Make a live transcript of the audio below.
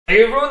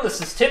Hey everyone, this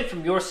is Tim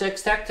from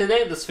YourSixTech.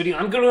 Today in this video,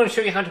 I'm going to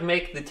show you how to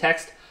make the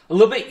text a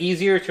little bit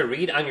easier to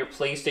read on your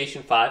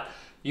PlayStation 5.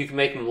 You can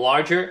make them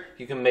larger,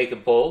 you can make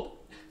it bold,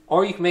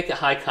 or you can make it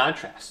high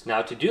contrast.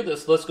 Now to do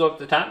this, let's go up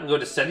to the top and go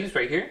to Settings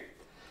right here.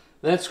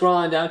 Then scroll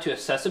on down to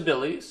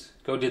Accessibilities,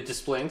 go to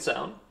Display and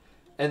Sound,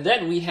 and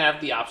then we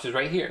have the options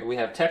right here. We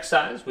have text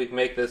size, we can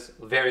make this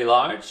very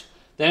large.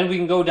 Then we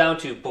can go down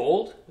to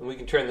bold, and we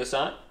can turn this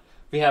on.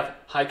 We have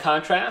high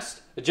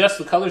contrast, adjust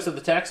the colors of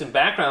the text and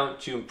background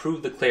to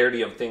improve the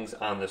clarity of things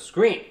on the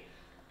screen.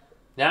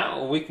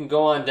 Now we can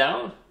go on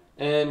down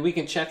and we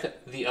can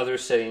check the other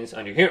settings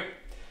under here.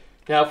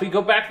 Now if we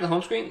go back to the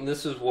home screen,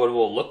 this is what it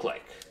will look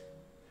like.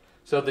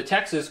 So the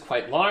text is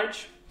quite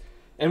large,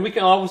 and we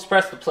can always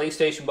press the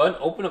PlayStation button,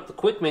 open up the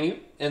quick menu,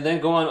 and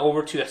then go on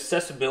over to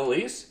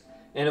Accessibilities.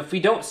 And if we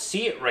don't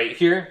see it right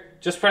here,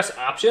 just press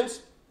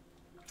Options,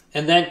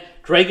 and then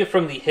drag it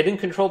from the hidden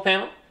control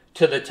panel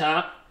to the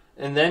top,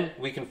 and then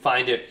we can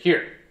find it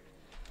here.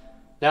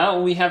 Now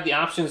we have the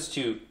options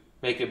to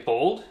make it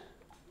bold,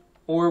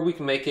 or we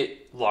can make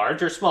it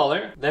large or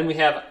smaller. Then we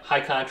have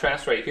high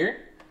contrast right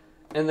here,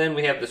 and then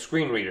we have the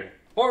screen reader.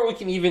 Or we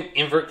can even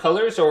invert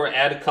colors or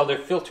add a color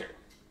filter.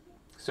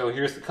 So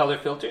here's the color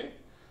filter.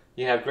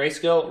 You have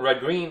grayscale,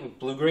 red-green,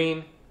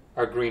 blue-green,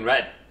 or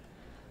green-red.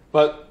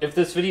 But if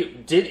this video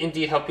did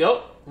indeed help you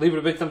out, leave it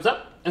a big thumbs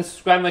up and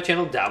subscribe to my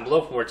channel down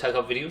below for more tech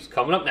videos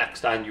coming up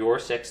next on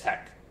YourSixTech.